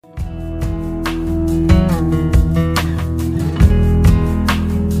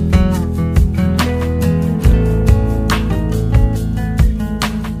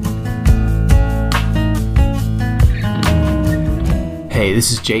Hey,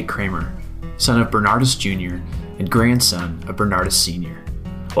 this is Jake Kramer, son of Bernardus Jr. and grandson of Bernardus Sr.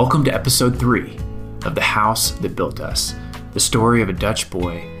 Welcome to episode 3 of The House That Built Us, the story of a Dutch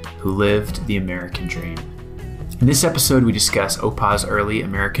boy who lived the American dream. In this episode, we discuss Opa's early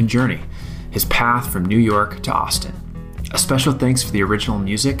American journey, his path from New York to Austin. A special thanks for the original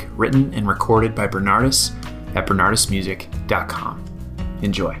music written and recorded by Bernardus at bernardusmusic.com.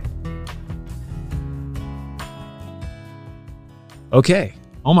 Enjoy. Okay,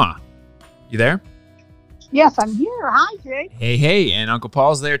 Oma, you there? Yes, I'm here. Hi, Jake. Hey, and Uncle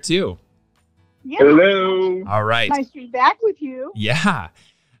Paul's there too. Yeah. Hello. All right. Nice to be back with you. Yeah.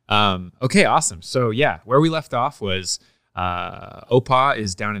 Okay, awesome. So yeah, where we left off was Opa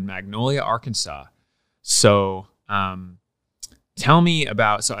is down in Magnolia, Arkansas. So tell me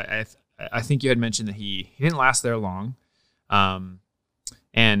about. So I think you had mentioned that he didn't last there long.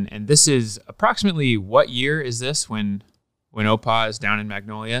 And this is approximately what year is this when Opa is down in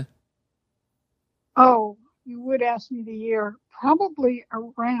Magnolia? Oh, you would ask me the year. Probably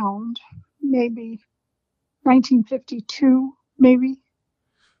around maybe 1952, maybe.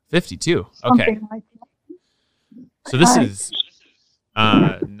 52. Something Okay. like that. So this is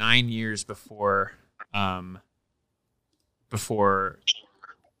 9 years before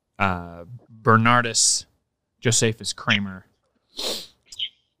Bernardus Josephus Kramer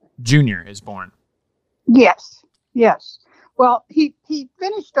Jr. is born. Yes. Well, he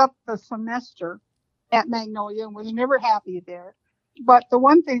finished up the semester at Magnolia and was never happy there. But the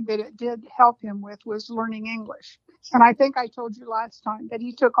one thing that it did help him with was learning English. And I think I told you last time that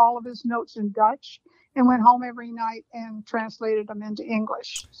he took all of his notes in Dutch and went home every night and translated them into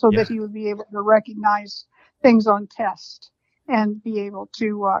English so that he would be able to recognize things on test and be able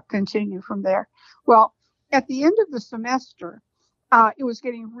to continue from there. Well, at the end of the semester, it was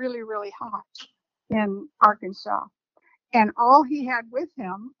getting really, really hot in Arkansas. And all he had with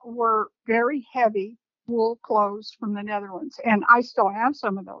him were very heavy wool clothes from the Netherlands. And I still have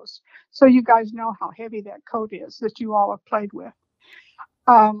some of those. So you guys know how heavy that coat is that you all have played with.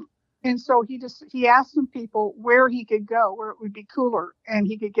 And so he asked some people where he could go, where it would be cooler and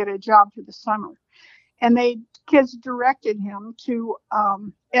he could get a job for the summer. And kids directed him to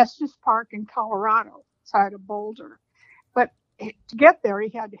Estes Park in Colorado, side of Boulder. But to get there, he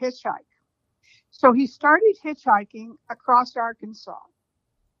had to hitchhike. So he started hitchhiking across Arkansas.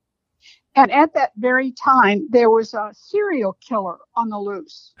 And at that very time, there was a serial killer on the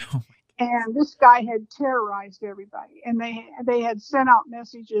loose. And this guy had terrorized everybody. And they had sent out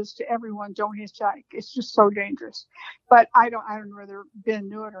messages to everyone, don't hitchhike. It's just so dangerous. But I don't know whether Ben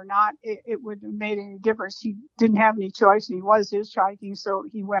knew it or not. It wouldn't have made any difference. He didn't have any choice. And he was hitchhiking, so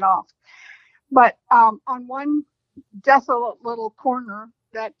he went off. But on one desolate little corner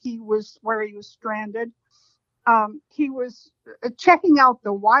where he was stranded, he was checking out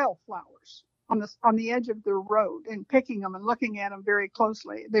the wildflowers on the edge of the road and picking them and looking at them very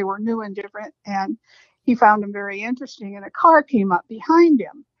closely. They were new and different, and he found them very interesting. And a car came up behind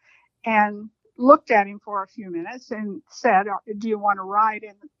him and looked at him for a few minutes and said, "Do you want to ride?"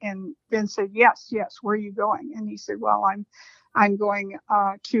 And Ben said, "Yes. Where are you going?" And he said, "Well, I'm going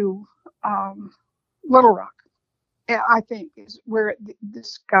to Little Rock, I think is where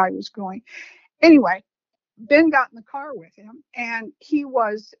this guy was going." Anyway, Ben got in the car with him, and he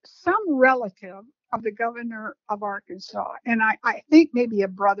was some relative of the governor of Arkansas. And I think maybe a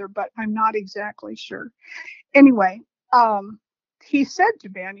brother, but I'm not exactly sure. Anyway, he said to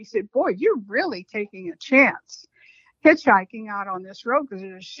Ben, he said, "Boy, you're really taking a chance hitchhiking out on this road because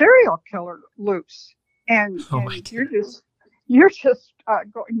there's a serial killer loose. And you're just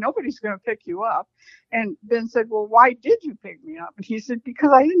going, nobody's going to pick you up." And Ben said, "Well, why did you pick me up?" And he said,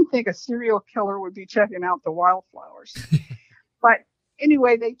 "Because I didn't think a serial killer would be checking out the wildflowers." But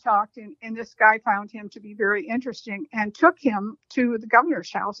anyway, they talked, and this guy found him to be very interesting and took him to the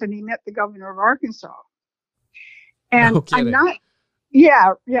governor's house, and he met the governor of Arkansas. And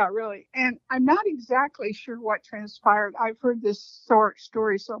yeah, really. And I'm not exactly sure what transpired. I've heard this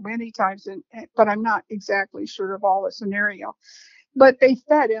story so many times, but I'm not exactly sure of all the scenario. But they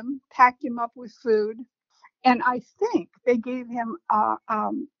fed him, packed him up with food, and I think they gave him a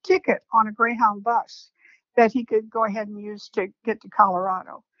ticket on a Greyhound bus that he could go ahead and use to get to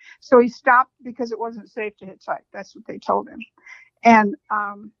Colorado. So he stopped because it wasn't safe to hitchhike. That's what they told him. And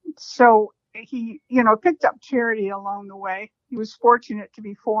so he, picked up charity along the way. He was fortunate to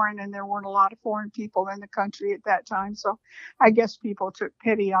be foreign, and there weren't a lot of foreign people in the country at that time. So I guess people took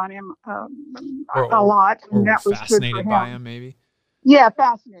pity on him a lot. And that was fascinated good for by him. him, maybe? Yeah,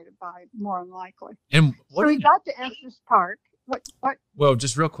 fascinated by it, more than likely. And so he got to Estes Park. What? Well,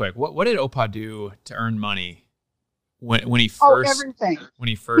 just real quick, what did Opa do to earn money when he Oh, first everything. when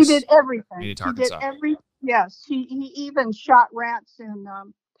he He first did everything. made it to He did Arkansas. yes. He even shot rats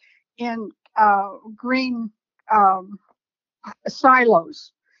in green um,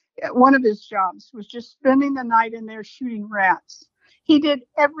 silos. One of his jobs was just spending the night in there shooting rats. He did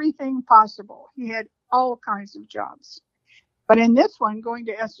everything possible. He had all kinds of jobs. But in this one, going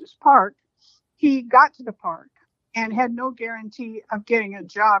to Estes Park, he got to the park and had no guarantee of getting a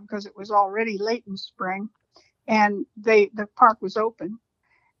job because it was already late in spring and the park was open.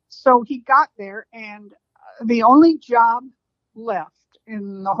 So he got there, and the only job left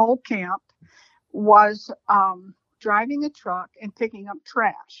in the whole camp was driving a truck and picking up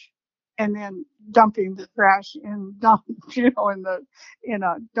trash, and then dumping the trash in in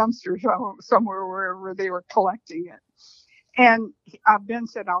a dumpster somewhere wherever they were collecting it. And Ben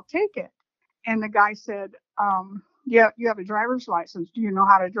said, "I'll take it." And the guy said, "Yeah, you have a driver's license. Do you know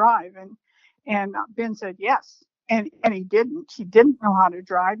how to drive?" And Ben said, "Yes." And he didn't. He didn't know how to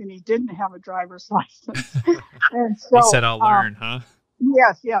drive, and he didn't have a driver's license. And so He said, "I'll learn," huh?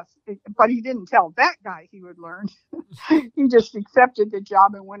 Yes. But he didn't tell that guy he would learn. He just accepted the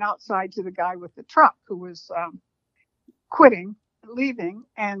job and went outside to the guy with the truck who was leaving,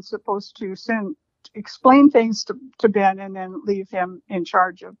 and supposed to explain things to Ben and then leave him in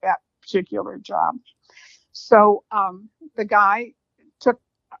charge of that particular job. So the guy took,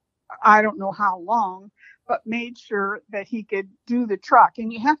 I don't know how long, but made sure that he could do the truck.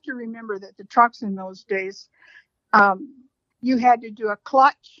 And you have to remember that the trucks in those days, you had to do a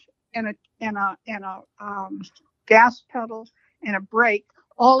clutch and a gas pedal and a brake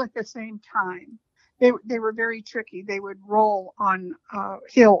all at the same time. They were very tricky. They would roll on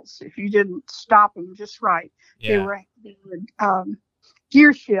hills if you didn't stop them just right. Yeah. They would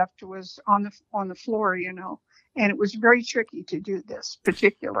gear shift was on the floor, and it was very tricky to do this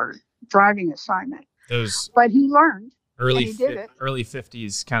particular driving assignment. But he learned. Early and he did it. Early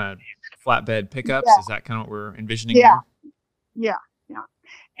 50s kind of flatbed pickups. Yeah. Is that kind of what we're envisioning Yeah. here? Yeah.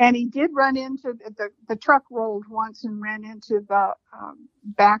 And he did run into the truck rolled once and ran into the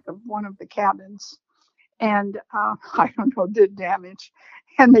back of one of the cabins, and I don't know, did damage.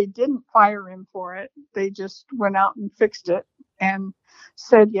 And they didn't fire him for it. They just went out and fixed it and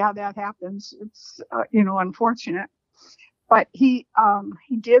said, "Yeah, that happens. It's unfortunate." But he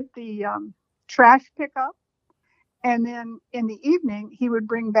did the trash pickup, and then in the evening he would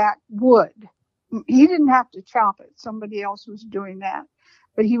bring back wood. He didn't have to chop it; somebody else was doing that.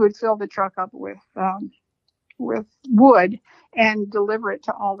 But he would fill the truck up with wood and deliver it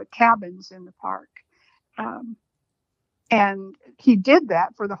to all the cabins in the park. And he did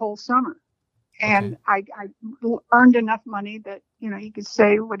that for the whole summer. And okay. I earned enough money that he could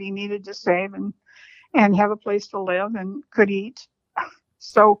save what he needed to save and have a place to live and could eat.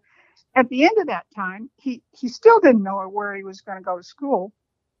 So at the end of that time, he still didn't know where he was going to go to school,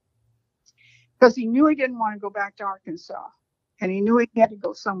 because he knew he didn't want to go back to Arkansas, and he knew he had to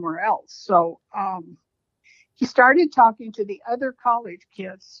go somewhere else. So he started talking to the other college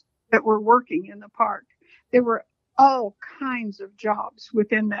kids that were working in the park. There were all kinds of jobs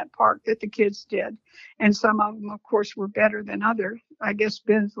within that park that the kids did, and some of them, of course, were better than others. I guess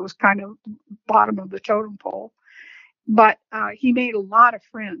Ben's was kind of bottom of the totem pole. But he made a lot of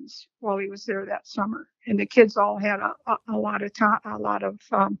friends while he was there that summer, and the kids all had a lot of time, a lot of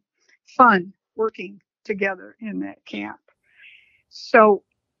fun working together in that camp. So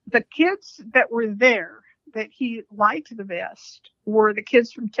the kids that were there that he liked the best were the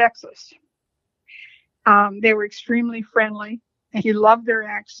kids from Texas. They were extremely friendly, and he loved their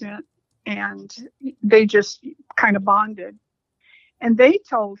accent, and they just kind of bonded. And they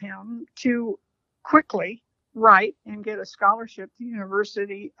told him to quickly write and get a scholarship to the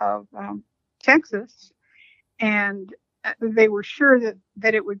University of Texas. And they were sure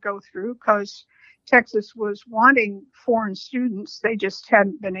that it would go through, because Texas was wanting foreign students. They just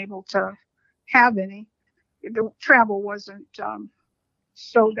hadn't been able to have any. The travel wasn't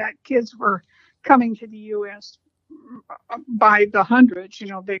so that kids were coming to the U.S. by the hundreds.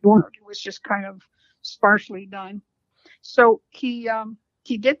 They weren't. It was just kind of sparsely done. So he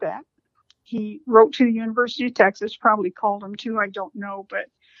did that. He wrote to the University of Texas, probably called them too, I don't know, but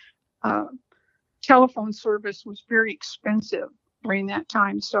telephone service was very expensive during that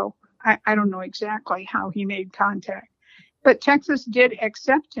time. So I don't know exactly how he made contact. But Texas did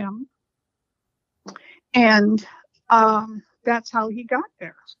accept him, and that's how he got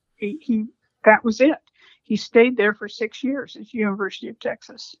there. That was it. He stayed there for 6 years at the University of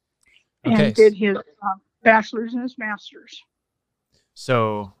Texas and did his bachelor's and his master's.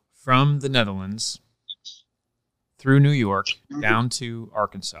 So from the Netherlands through New York down to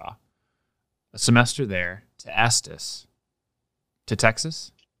Arkansas, a semester there, to Estes to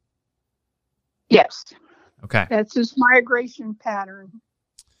Texas? Yes, Okay. that's his migration pattern.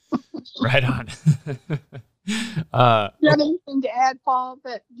 Right on. Do you have anything to add, Paul,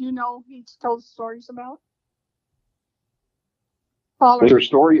 that he's told stories about? Paul, Is there a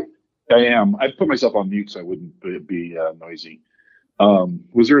story? I am. I put myself on mute so I wouldn't be noisy.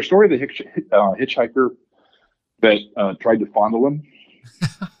 Was there a story of the hitchhiker that tried to fondle him?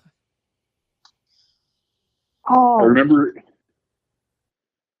 Oh, I remember,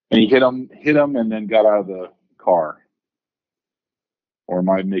 and he hit him, and then got out of the car. Or am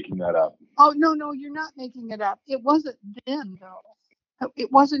I making that up? Oh, no, you're not making it up. It wasn't then, though.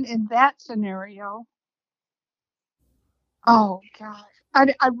 It wasn't in that scenario. Oh, gosh.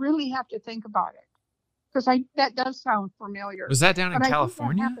 I really have to think about it, because that does sound familiar. Was that down in but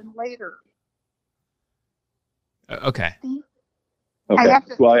California? I think that happened later. Okay. Okay.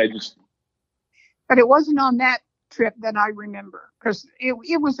 But it wasn't on that trip that I remember, because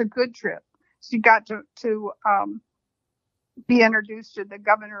it was a good trip. So you got to be introduced to the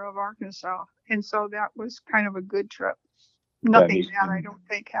governor of Arkansas, and so that was kind of a good trip. Nothing bad, I don't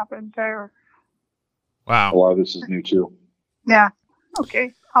think, happened there. Wow. A lot of this is new too. Yeah.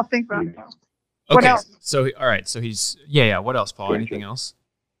 Okay. I'll think about it. Okay. What else? So all right. So he's yeah. What else, Paul? Anything else?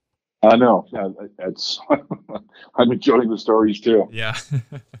 No. That's I'm enjoying the stories too. Yeah.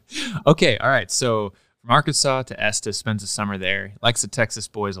 Okay. All right. So from Arkansas to Estes, spends the summer there. Likes the Texas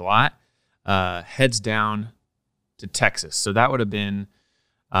boys a lot. Heads down to Texas. So that would have been,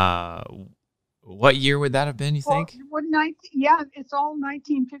 what year would that have been, you think? Yeah, it's all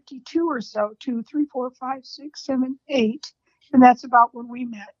 1952 or so, 2, 3, 4, 5, 6, 7, 8. And that's about when we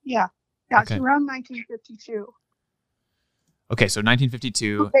met. Yeah. Yeah, okay. It's around 1952. Okay, so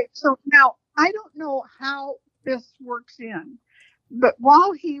 1952. Okay, so now I don't know how this works in, but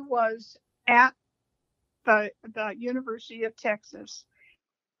while he was at the University of Texas,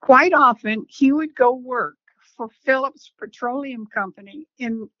 quite often he would go work for Phillips Petroleum Company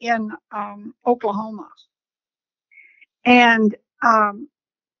in Oklahoma. And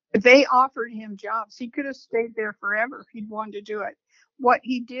they offered him jobs. He could have stayed there forever if he'd wanted to do it. What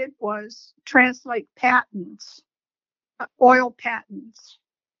he did was translate patents, oil patents,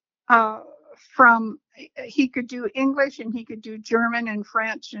 he could do English and he could do German and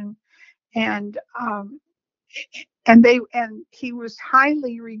French and he was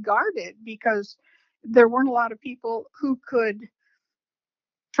highly regarded because there weren't a lot of people who could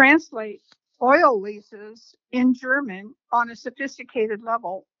translate oil leases in German on a sophisticated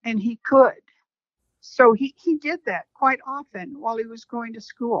level, and he could. So he did that quite often while he was going to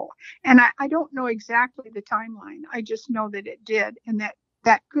school. And I don't know exactly the timeline. I just know that it did, and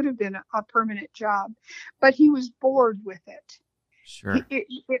that could have been a permanent job. But he was bored with it. Sure.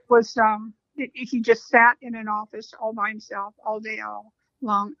 It was he just sat in an office all by himself all day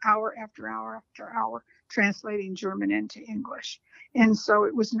long, hour after hour after hour, translating German into English. And so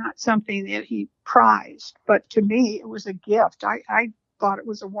it was not something that he prized, but to me, it was a gift. I thought it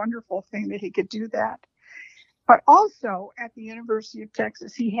was a wonderful thing that he could do that. But also at the University of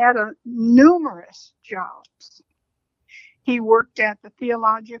Texas, he had numerous jobs. He worked at the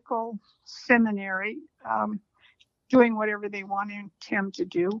theological seminary, doing whatever they wanted him to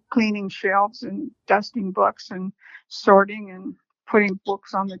do, cleaning shelves and dusting books and sorting and putting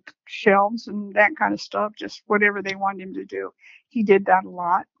books on the shelves and that kind of stuff, just whatever they wanted him to do. He did that a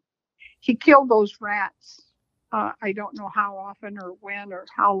lot. He killed those rats. I don't know how often or when or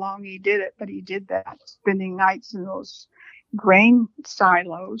how long he did it, but he did that, spending nights in those grain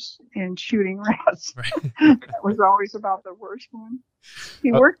silos and shooting rats. Right. That was always about the worst one.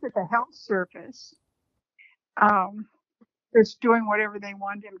 He worked at the health service, just doing whatever they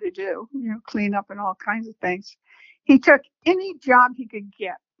wanted him to do, clean up and all kinds of things. He took any job he could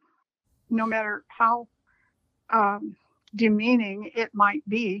get, no matter how demeaning it might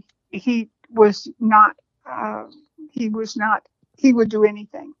be. He would do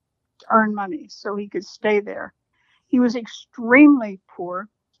anything to earn money so he could stay there. He was extremely poor.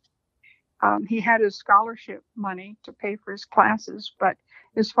 He had his scholarship money to pay for his classes, but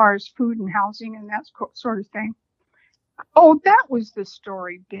as far as food and housing and that sort of thing. Oh, that was the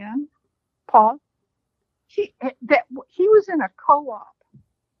story, Ben. Paul. He was in a co-op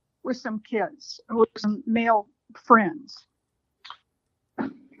with some kids, with some male friends.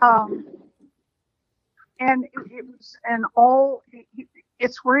 And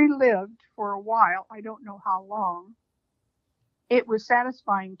it's where he lived for a while. I don't know how long. It was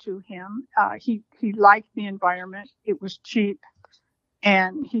satisfying to him. He liked the environment. It was cheap,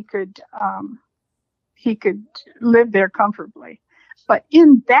 and he could live there comfortably. But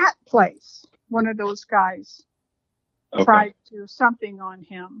in that place, one of those guys Okay. tried to do something on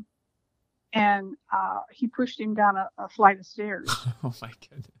him, and he pushed him down a flight of stairs. Oh my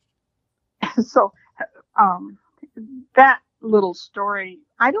goodness. So that little story,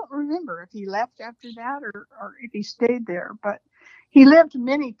 I don't remember if he left after that or if he stayed there, but he lived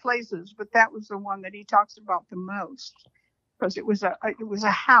many places, but that was the one that he talks about the most, because it was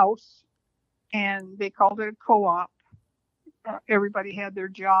a house, and they called it a co-op. Everybody had their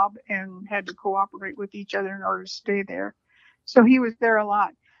job and had to cooperate with each other in order to stay there. So he was there a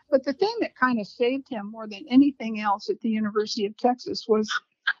lot. But the thing that kind of saved him more than anything else at the University of Texas was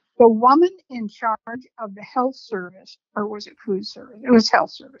the woman in charge of the health service, or was it food service? It was health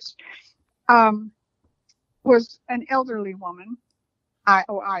service. Was an elderly woman. I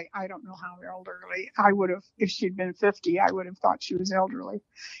don't know how elderly. I would have, if she'd been 50, I would have thought she was elderly.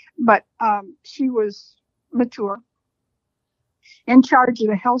 But she was mature, in charge of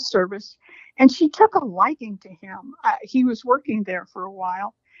the health service, and she took a liking to him. He was working there for a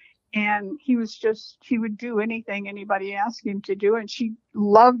while, and he would do anything anybody asked him to do, and she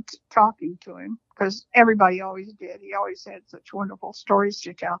loved talking to him, because everybody always did. He always had such wonderful stories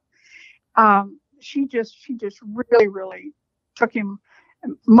to tell. She just really, really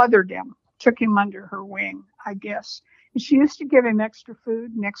mothered him, took him under her wing, I guess. And she used to give him extra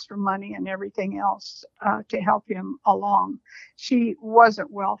food and extra money and everything else to help him along. She wasn't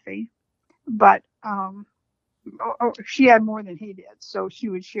wealthy, but she had more than he did, so she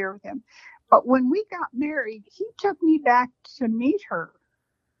would share with him. But when we got married, he took me back to meet her.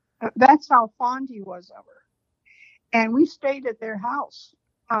 That's how fond he was of her. And we stayed at their house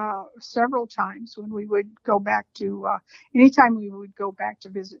several times when we would go back to, anytime we would go back to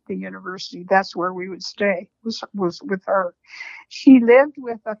visit the university, that's where we would stay, was with her. She lived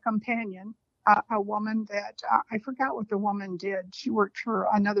with a companion, a woman that, I forgot what the woman did. She worked for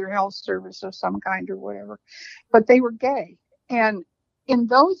another health service of some kind or whatever, but they were gay. And in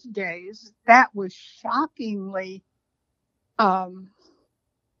those days, that was shockingly,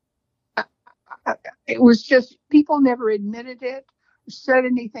 it was just, people never admitted it, said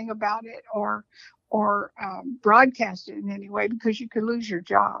anything about it, or broadcast it in any way, because you could lose your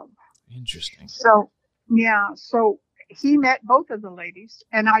job. Interesting. So he met both of the ladies,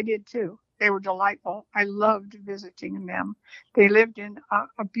 and I did too. They were delightful. I loved visiting them. They lived in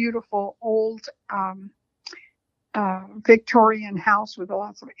a beautiful old Victorian house with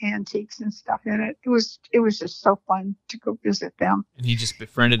lots of antiques and stuff in it. It was just so fun to go visit them. And he just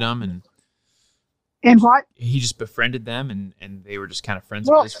befriended them, And what? He just befriended them, and they were just kind of friends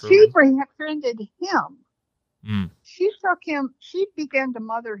Well, of his for a she while? befriended him. She took him, she began to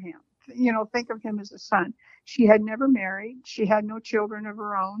mother him, think of him as a son. She had never married. She had no children of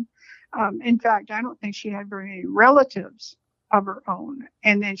her own. In fact, I don't think she had very many relatives of her own.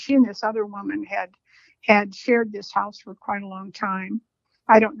 And then she and this other woman had shared this house for quite a long time.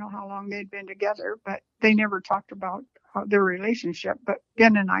 I don't know how long they'd been together, but they never talked about their relationship. But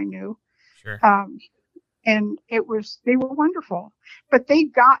Ben and I knew. Sure. And they were wonderful, but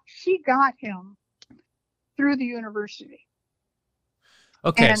she got him through the university.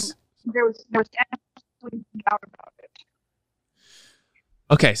 Okay. And there was absolutely no doubt about it.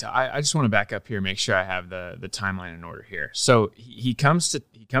 Okay. So I just want to back up here, make sure I have the timeline in order here. So he comes to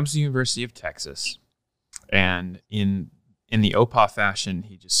the University of Texas, and in the OPA fashion,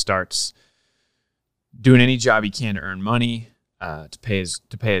 he just starts doing any job he can to earn money. To pay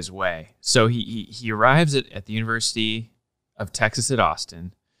his way. So he arrives at the University of Texas at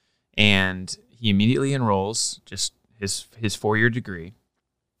Austin, and he immediately enrolls, just his 4-year degree.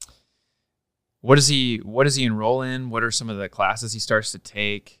 What does he enroll in? What are some of the classes he starts to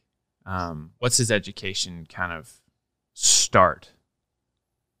take? What's his education kind of start?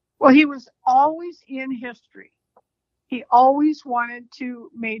 Well, he was always in history. He always wanted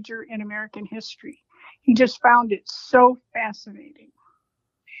to major in American history. He just found it so fascinating.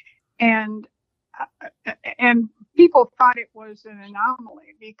 And people thought it was an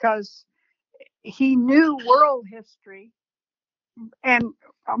anomaly because he knew world history, and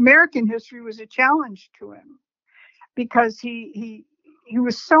American history was a challenge to him because he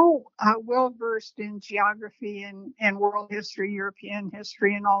was so well versed in geography and world history, European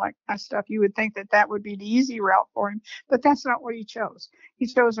history, and all that kind of stuff. You would think that would be the easy route for him, but that's not what he chose. He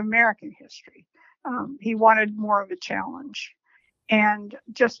chose American history. He wanted more of a challenge, and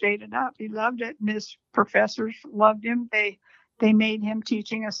just ate it up. He loved it, and his professors loved him. They made him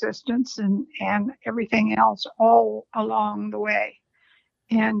teaching assistants and everything else all along the way.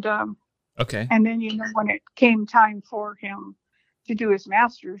 And okay. And then when it came time for him to do his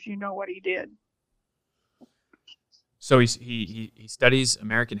master's, what he did. So he studies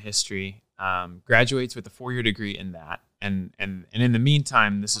American history. graduates with a 4-year degree in that. And in the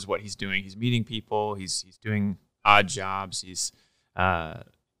meantime, this is what he's doing. He's meeting people. He's doing odd jobs. He's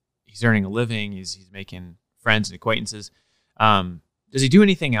earning a living. He's making friends and acquaintances. Does he do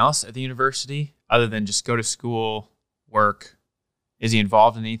anything else at the university other than just go to school, work? Is he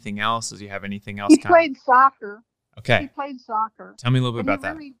involved in anything else? Does he have anything else? He played soccer. Okay. He played soccer. Tell me a little bit about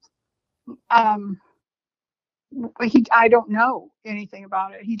that. I don't know anything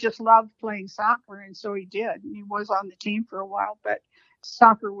about it. He just loved playing soccer, and so he did. He was on the team for a while, but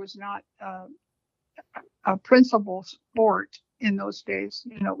soccer was not a principal sport in those days.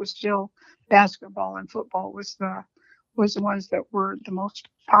 You know, it was still basketball and football was the ones that were the most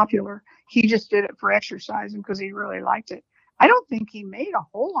popular. He just did it for exercise and because he really liked it. I don't think he made a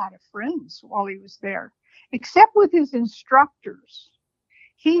whole lot of friends while he was there, except with his instructors.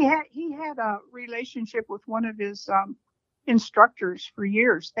 He had a relationship with one of his instructors for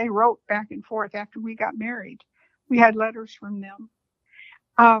years. They wrote back and forth after we got married. We had letters from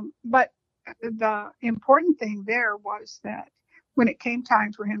them. But the important thing there was that when it came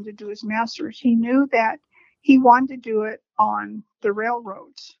time for him to do his master's, he knew that he wanted to do it on the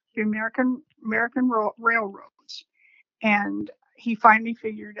railroads, the American railroads. And he finally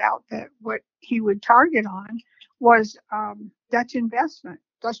figured out that what he would target on was Dutch investment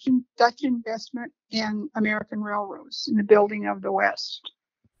in American railroads, in the building of the West.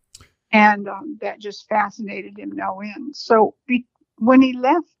 And that just fascinated him no end. So when he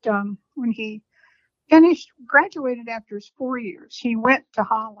left, when he graduated after his 4 years, he went to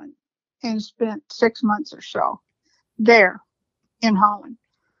Holland and spent 6 months or so there in Holland,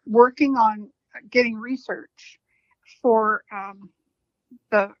 working on getting research for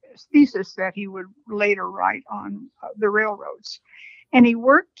the thesis that he would later write on the railroads. And he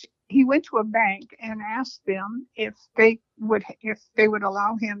went to a bank and asked them if they would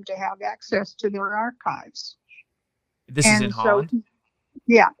allow him to have access to their archives. This is in Holland?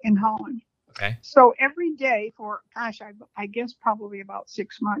 Yeah, in Holland. Okay. So every day for, I guess probably about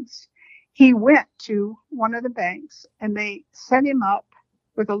 6 months, he went to one of the banks and they set him up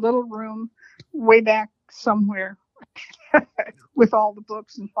with a little room way back somewhere with all the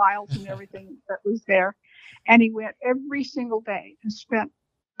books and files and everything that was there. And he went every single day and spent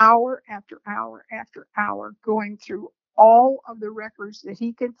hour after hour after hour going through all of the records that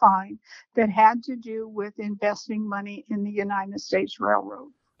he could find that had to do with investing money in the United States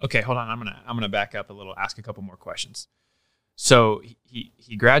Railroad. Okay, hold on. I'm gonna back up a little, ask a couple more questions. So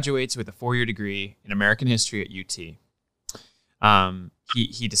he graduates with a 4-year degree in American history at UT.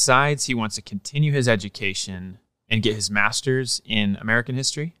 He decides he wants to continue his education and get his master's in American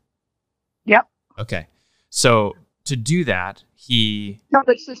history? Yep. Okay. So to do that, No,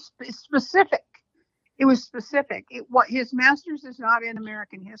 but it's specific. It was specific. His master's is not in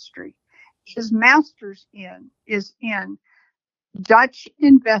American history. His master's is in Dutch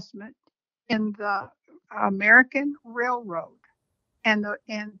investment in the American Railroad and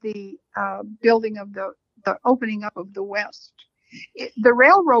the building of the opening up of the West. The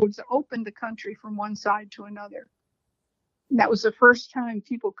railroads opened the country from one side to another. And that was the first time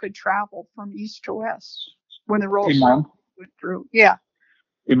people could travel from east to west when the railroad went through. Yeah.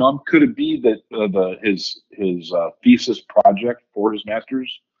 Hey, Mom, could it be that his thesis project for his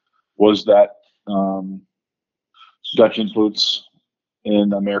master's was that Dutch influence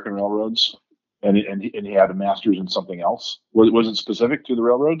in American railroads, and he had a master's in something else? Was it specific to the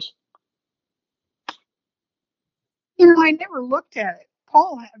railroads? I never looked at it.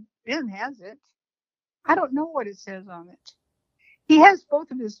 Ben has it. I don't know what it says on it. Ben has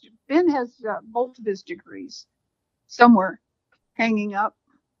both of his degrees somewhere hanging up.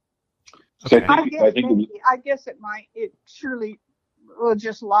 Okay. I guess it surely, well,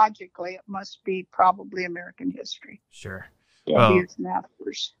 just logically, it must be probably American history. Sure. Well, his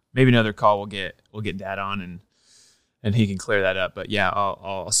master's. Maybe another call we'll get Dad on and he can clear that up. But yeah,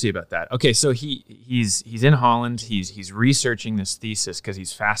 I'll see about that. Okay, so he's in Holland. He's researching this thesis because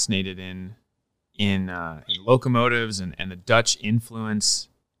he's fascinated in locomotives and the Dutch influence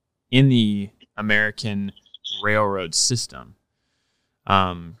in the American railroad system.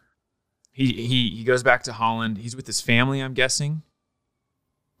 He goes back to Holland. He's with his family, I'm guessing,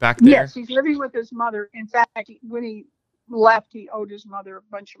 back there. Yes, he's living with his mother. In fact, when he left, he owed his mother a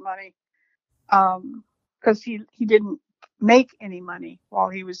bunch of money because he didn't make any money while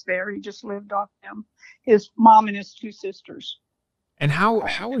he was there. He just lived off them, his mom and his 2 sisters. And how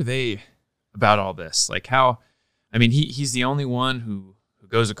are they about all this? Like he's the only one who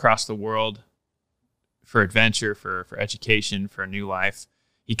goes across the world for adventure, for education, for a new life.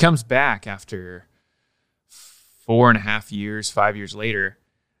 He comes back after 4.5 years, 5 years later.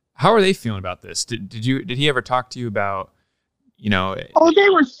 How are they feeling about this? Did he ever talk to you about, Oh, they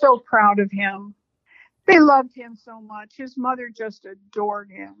were so proud of him. They loved him so much. His mother just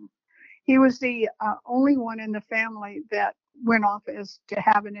adored him. He was the only one in the family that went off as to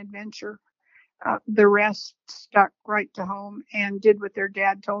have an adventure. The rest stuck right to home and did what their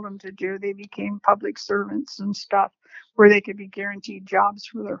dad told them to do. They became public servants and stuff where they could be guaranteed jobs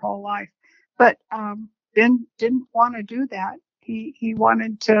for their whole life. But Ben didn't want to do that. He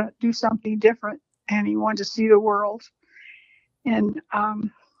wanted to do something different, and he wanted to see the world. And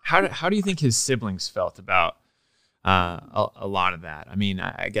how do you think his siblings felt about a lot of that? I mean,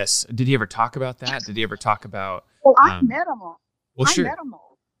 I guess, did he ever talk about that? Did he ever talk about? Well, I met them all. Well, sure. I met them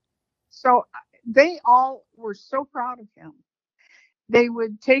all. So they all were so proud of him. They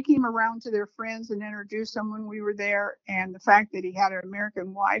would take him around to their friends and introduce them when we were there. And the fact that he had an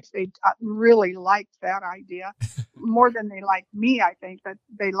American wife, they really liked that idea more than they liked me, I think. But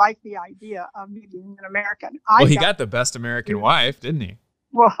they liked the idea of me being an American. Well, he got the best American wife, didn't he?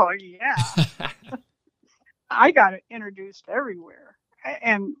 Well, yeah. I got it introduced everywhere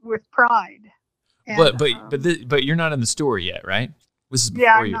and with pride. And, but you're not in the story yet, right? This is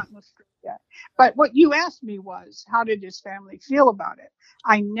yeah, I'm not in the story yet. But what you asked me was, how did his family feel about it?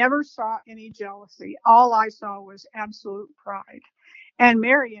 I never saw any jealousy. All I saw was absolute pride. And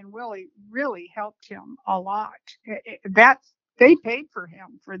Mary and Willie really helped him a lot. They paid for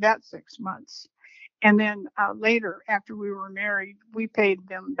him for that 6 months. And then later, after we were married, we paid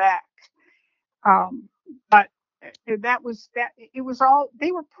them back. But that was that. It was all,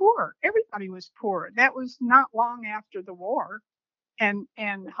 they were poor. Everybody was poor. That was not long after the war. And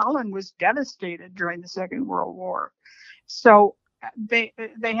Holland was devastated during the Second World War. So they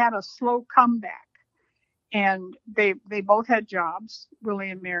had a slow comeback. And they both had jobs,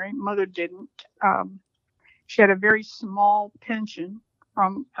 Willie and Mary. Mother didn't. She had a very small pension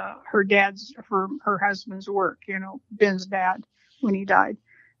from her husband's work, Ben's dad, when he died.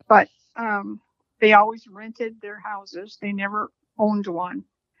 But they always rented their houses. They never owned one.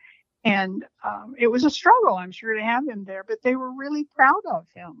 And it was a struggle, I'm sure, to have him there, but they were really proud of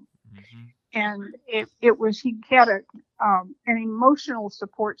him. Mm-hmm. And he had an emotional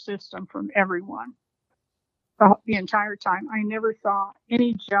support system from everyone the entire time. I never saw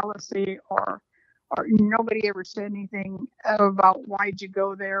any jealousy or nobody ever said anything about why'd you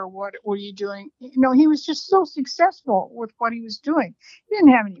go there? What were you doing? He was just so successful with what he was doing. He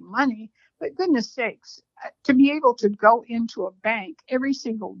didn't have any money, but goodness sakes, to be able to go into a bank every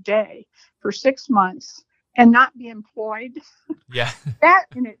single day for 6 months and not be employed. Yeah. That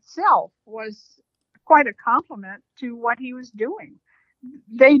in itself was quite a compliment to what he was doing.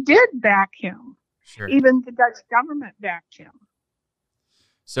 They did back him. Sure. Even the Dutch government backed him.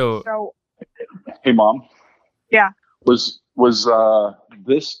 So hey, Mom. Yeah. Was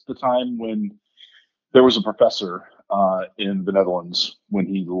this the time when there was a professor in the Netherlands when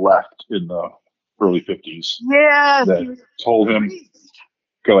he left in the early 50s? Yes. That told him,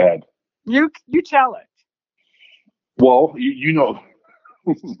 go ahead. You tell it. Well, you know.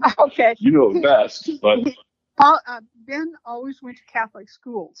 Okay. You know it best, but Ben always went to Catholic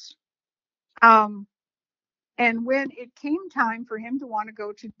schools. And when it came time for him to want to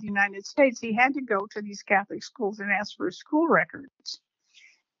go to the United States, he had to go to these Catholic schools and ask for his school records.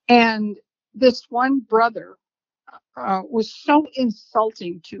 And this one brother was so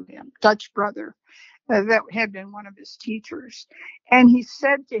insulting to him, Dutch brother, that had been one of his teachers. And he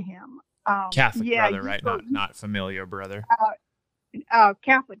said to him, Catholic brother, right? Not familiar brother.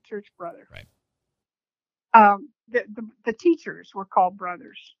 Catholic church brother. Right. The teachers were called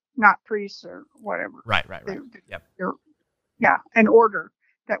brothers, not priests or whatever. Right. Yep. Yeah, an order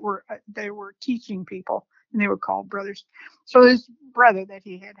that they were teaching people, and they were called brothers. So this brother that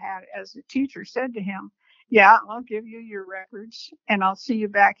he had as a teacher said to him, "Yeah, I'll give you your records, and I'll see you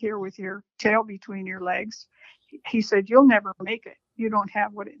back here with your tail between your legs." He said, "You'll never make it. You don't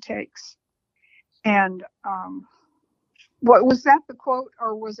have what it takes." And what was that the quote,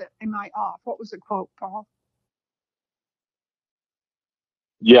 or was it? Am I off? What was the quote, Paul?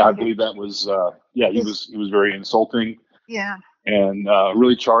 Yeah, I believe that was. He was very insulting. Yeah. And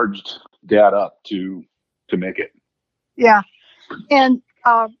really charged Dad up to make it. Yeah, and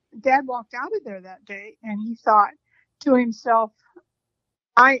Dad walked out of there that day, and he thought to himself,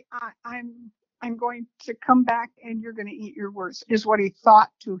 "I'm going to come back, and you're going to eat your words," is what he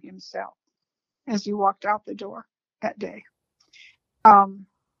thought to himself as he walked out the door that day.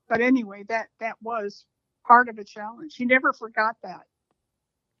 But anyway, that was part of a challenge. He never forgot that.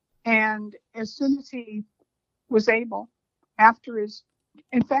 And as soon as he was able,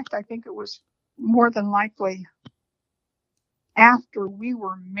 in fact, I think it was more than likely after we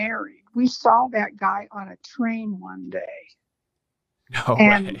were married, we saw that guy on a train one day. No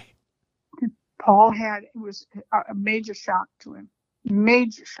And way. Paul it was a major shock to him.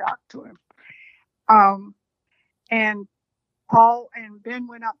 Major shock to him. And Paul and Ben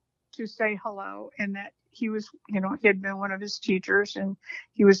went up to say hello, and that he was, he had been one of his teachers, and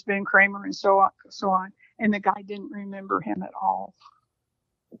he was Ben Kramer, and so on. And the guy didn't remember him at all.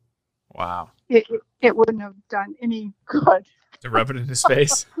 Wow. It wouldn't have done any good To rub it in his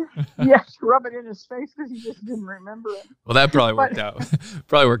face. Yes, rub it in his face because he just didn't remember it. Well, that probably worked out.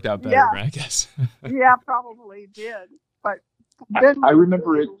 Probably worked out better, Yeah. I guess. Yeah, probably did. But Ben I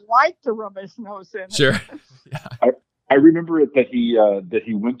remember really liked to rub his nose in it. Sure. Yeah. I remember it that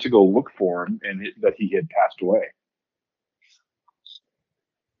he went to go look for him and that he had passed away.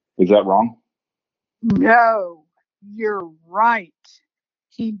 Is that wrong? No, you're right.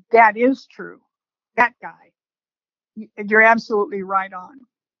 That is true. That guy. You're absolutely right on.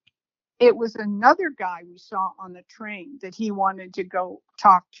 It was another guy we saw on the train that he wanted to go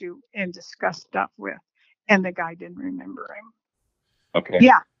talk to and discuss stuff with, and the guy didn't remember him. Okay.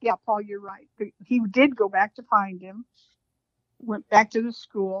 Yeah, Paul, you're right. He did go back to find him, went back to the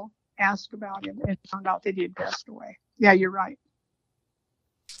school, asked about him, and found out that he had passed away. Yeah, you're right.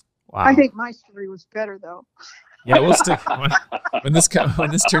 Wow. I think my story was better, though. Yeah, we'll stick when this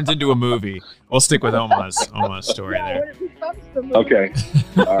turns into a movie. We'll stick with Oma's story there. When it becomes the movie, Okay.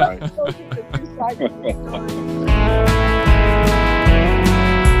 All right. those are the two sides of the story.